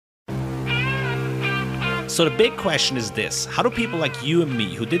So the big question is this: how do people like you and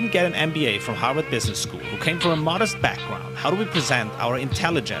me, who didn't get an MBA from Harvard Business School, who came from a modest background, how do we present our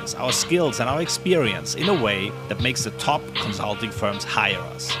intelligence, our skills, and our experience in a way that makes the top consulting firms hire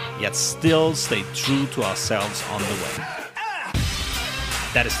us, yet still stay true to ourselves on the way?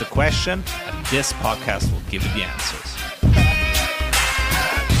 That is the question, and this podcast will give you the answers.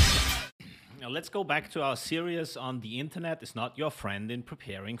 Now let's go back to our series on the internet is not your friend in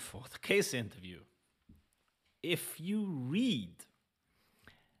preparing for the case interview. If you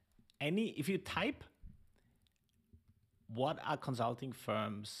type what are consulting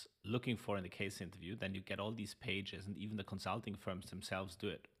firms looking for in the case interview, then you get all these pages, and even the consulting firms themselves do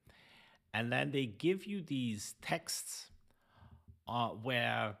it. And then they give you these texts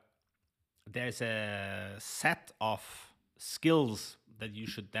where there's a set of skills that you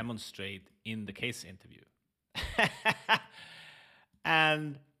should demonstrate in the case interview.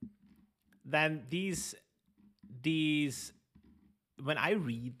 And then these, when I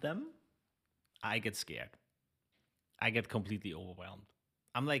read them, I get scared. I get completely overwhelmed.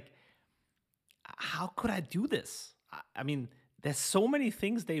 I'm like, how could I do this? I mean, there's so many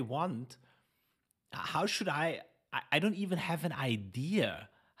things they want. How should I don't even have an idea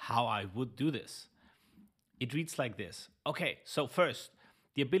how I would do this. It reads like this. Okay, so first,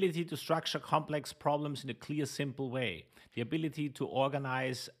 the ability to structure complex problems in a clear, simple way. The ability to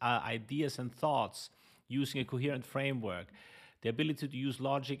organize ideas and thoughts using a coherent framework, the ability to use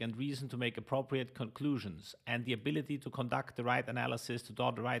logic and reason to make appropriate conclusions, and the ability to conduct the right analysis to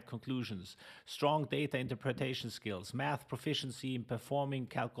draw the right conclusions, strong data interpretation skills, math proficiency in performing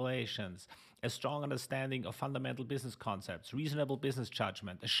calculations, a strong understanding of fundamental business concepts, reasonable business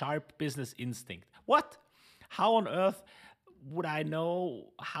judgment, a sharp business instinct. What? How on earth would I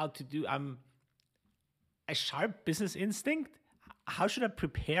know how to do a sharp business instinct? How should I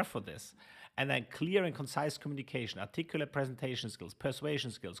prepare for this? And then clear and concise communication, articulate presentation skills,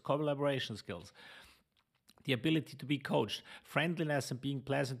 persuasion skills, collaboration skills, the ability to be coached, friendliness and being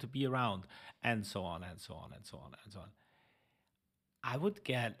pleasant to be around, and so on and so on and so on and so on. I would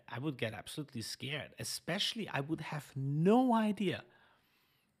get absolutely scared. Especially, I would have no idea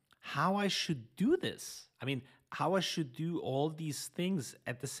how I should do this. I mean, how I should do all these things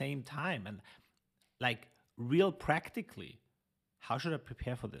at the same time, and like real practically, how should I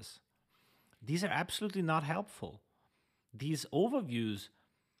prepare for this? These are absolutely not helpful. These overviews,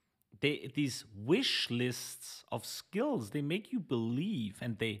 these wish lists of skills, they make you believe,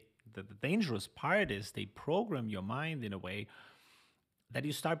 and the dangerous part is they program your mind in a way that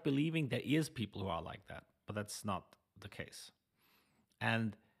you start believing there is people who are like that, but that's not the case.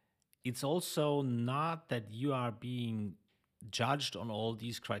 And it's also not that you are being judged on all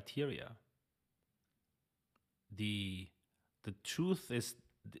these criteria. The truth is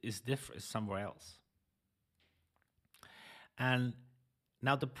different, is somewhere else. And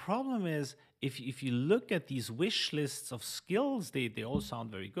now the problem is, if you look at these wish lists of skills, they all sound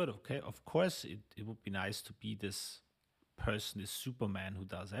very good. Okay, of course it would be nice to be this person, this Superman who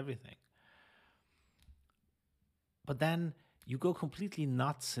does everything. But then you go completely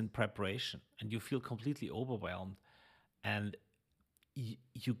nuts in preparation, and you feel completely overwhelmed, and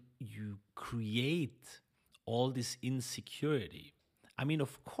you create all this insecurity. I mean,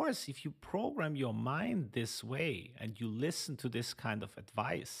 of course, if you program your mind this way and you listen to this kind of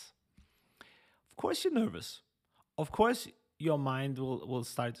advice, of course you're nervous. Of course, your mind will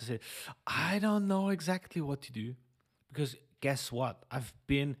start to say, I don't know exactly what to do. Because guess what? I've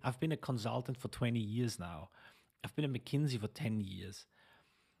been a consultant for 20 years now. I've been at McKinsey for 10 years.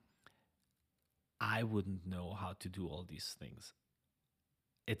 I wouldn't know how to do all these things.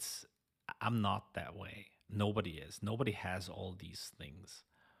 I'm not that way. Nobody is. Nobody has all these things.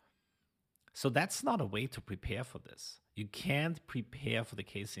 So that's not a way to prepare for this. You can't prepare for the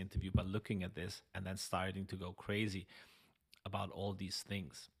case interview by looking at this and then starting to go crazy about all these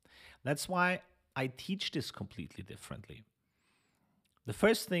things. That's why I teach this completely differently. The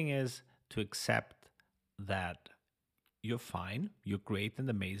first thing is to accept that you're fine, you're great and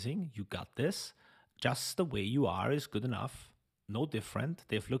amazing, you got this. Just the way you are is good enough. No different.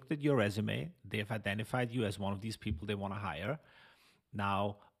 They've looked at your resume. They've identified you as one of these people they want to hire.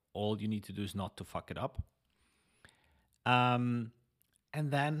 Now, all you need to do is not to fuck it up. But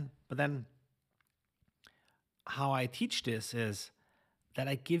then how I teach this is that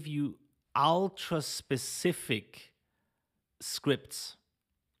I give you ultra specific scripts.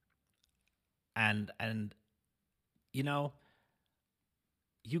 And you know,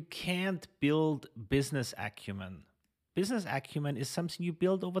 you can't build business acumen. Business acumen is something you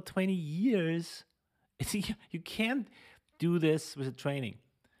build over 20 years. You can't do this with a training.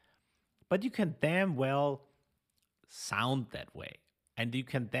 but you can damn well sound that way. And you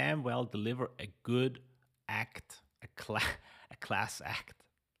can damn well deliver a good act, a class act.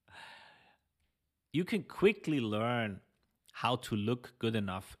 You can quickly learn how to look good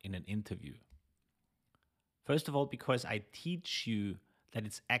enough in an interview. First of all, because I teach you that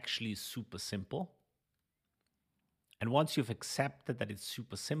it's actually super simple. And once you've accepted that it's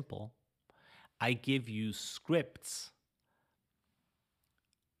super simple, I give you scripts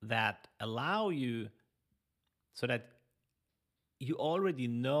that allow you so that you already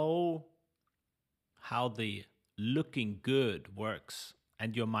know how the looking good works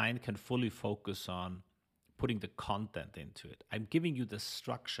and your mind can fully focus on putting the content into it. I'm giving you the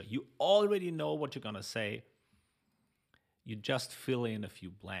structure. You already know what you're going to say. You just fill in a few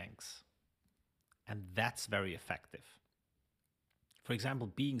blanks. And that's very effective. For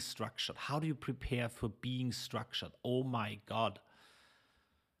example, being structured. How do you prepare for being structured? Oh my God.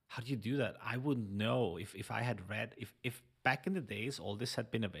 How do you do that? I wouldn't know. If I had read, if back in the days all this had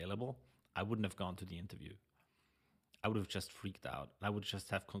been available, I wouldn't have gone to the interview. I would have just freaked out. I would just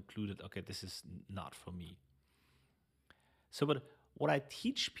have concluded, okay, this is not for me. So, but what I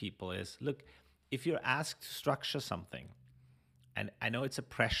teach people is, look, if you're asked to structure something, and I know it's a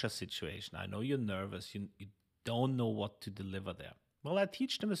pressure situation, I know you're nervous, you don't know what to deliver there. Well, I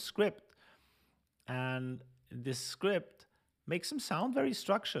teach them a script, and this script makes them sound very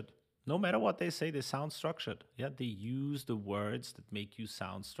structured. No matter what they say, they sound structured. Yeah, they use the words that make you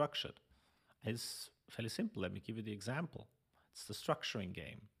sound structured. It's fairly simple. Let me give you the example. It's the structuring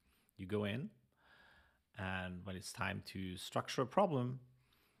game. You go in, and when it's time to structure a problem,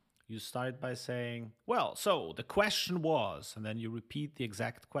 you start by saying, well, so the question was, and then you repeat the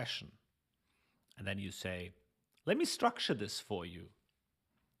exact question. And then you say, let me structure this for you.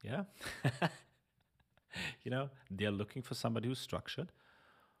 Yeah? You know, they're looking for somebody who's structured.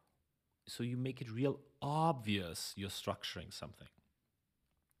 So you make it real obvious you're structuring something.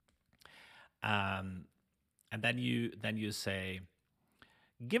 And then you say,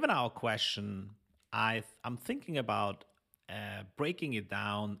 given our question, I'm thinking about breaking it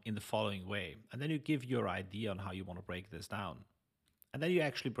down in the following way. And then you give your idea on how you want to break this down. And then you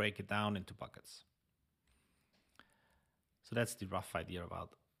actually break it down into buckets. So that's the rough idea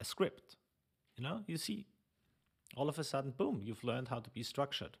about a script. You know, you see, all of a sudden, boom, you've learned how to be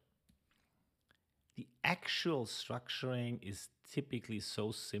structured. The actual structuring is typically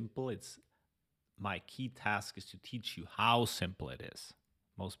so simple. It's my key task is to teach you how simple it is.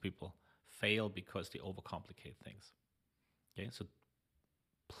 Most people fail because they overcomplicate things. Okay, so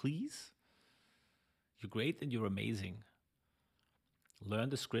please, you're great and you're amazing. Learn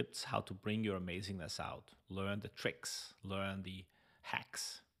the scripts, how to bring your amazingness out. Learn the tricks, learn the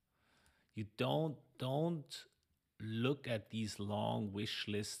hacks. You don't look at these long wish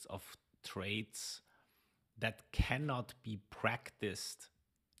lists of traits that cannot be practiced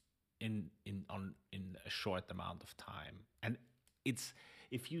in a short amount of time. And it's,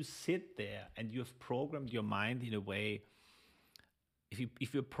 if you sit there and you have programmed your mind in a way,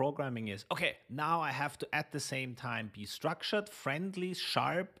 if your programming is, okay, now I have to at the same time be structured, friendly,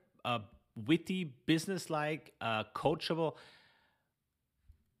 sharp, witty, businesslike, coachable,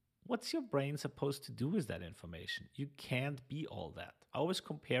 what's your brain supposed to do with that information? You can't be all that. I always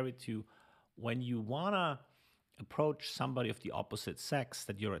compare it to when you want to approach somebody of the opposite sex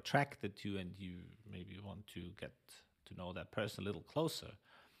that you're attracted to and you maybe want to get to know that person a little closer.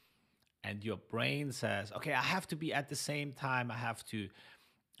 And your brain says, okay, I have to be at the same time, I have to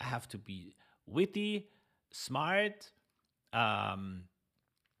be witty, smart, outgoing,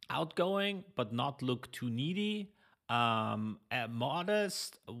 but not look too needy,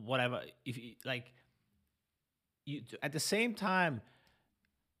 modest, whatever. If you, like, you at the same time,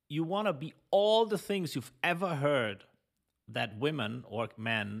 you want to be all the things you've ever heard that women or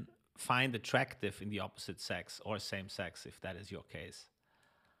men find attractive in the opposite sex or same sex, if that is your case,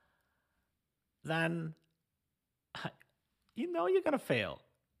 then you know you're going to fail.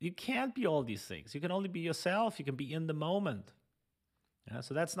 You can't be all these things. You can only be yourself. You can be in the moment. Yeah,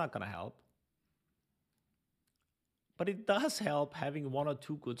 so that's not going to help. But it does help having one or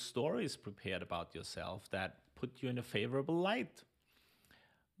two good stories prepared about yourself that put you in a favorable light.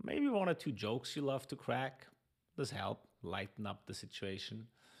 Maybe one or two jokes you love to crack. Does help lighten up the situation.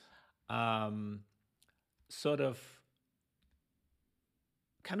 Sort of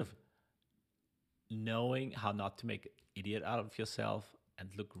kind of knowing how not to make an idiot out of yourself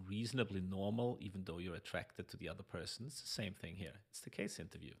and look reasonably normal even though you're attracted to the other person. It's the same thing here. It's the case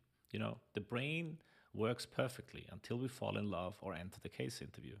interview. You know, the brain works perfectly until we fall in love or enter the case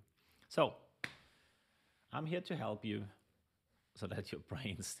interview. So I'm here to help you. so that your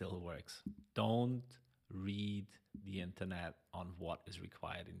brain still works. Don't read the internet on what is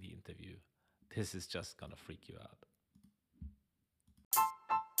required in the interview. This is just gonna freak you out.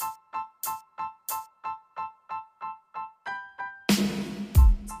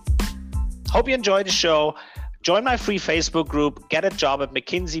 Hope you enjoyed the show. Join my free Facebook group, Get a Job at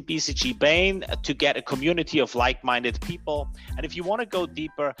McKinsey, BCG, Bain, to get a community of like-minded people. And if you want to go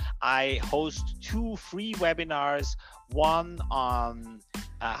deeper, I host 2 free webinars, one on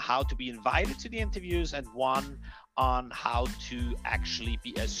how to be invited to the interviews and one on how to actually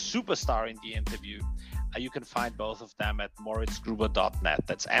be a superstar in the interview. You can find both of them at moritzgruber.net.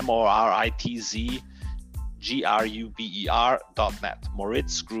 That's MORITZGRUBER.net,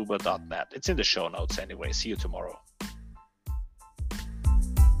 moritzgruber.net. It's in the show notes anyway. See you tomorrow.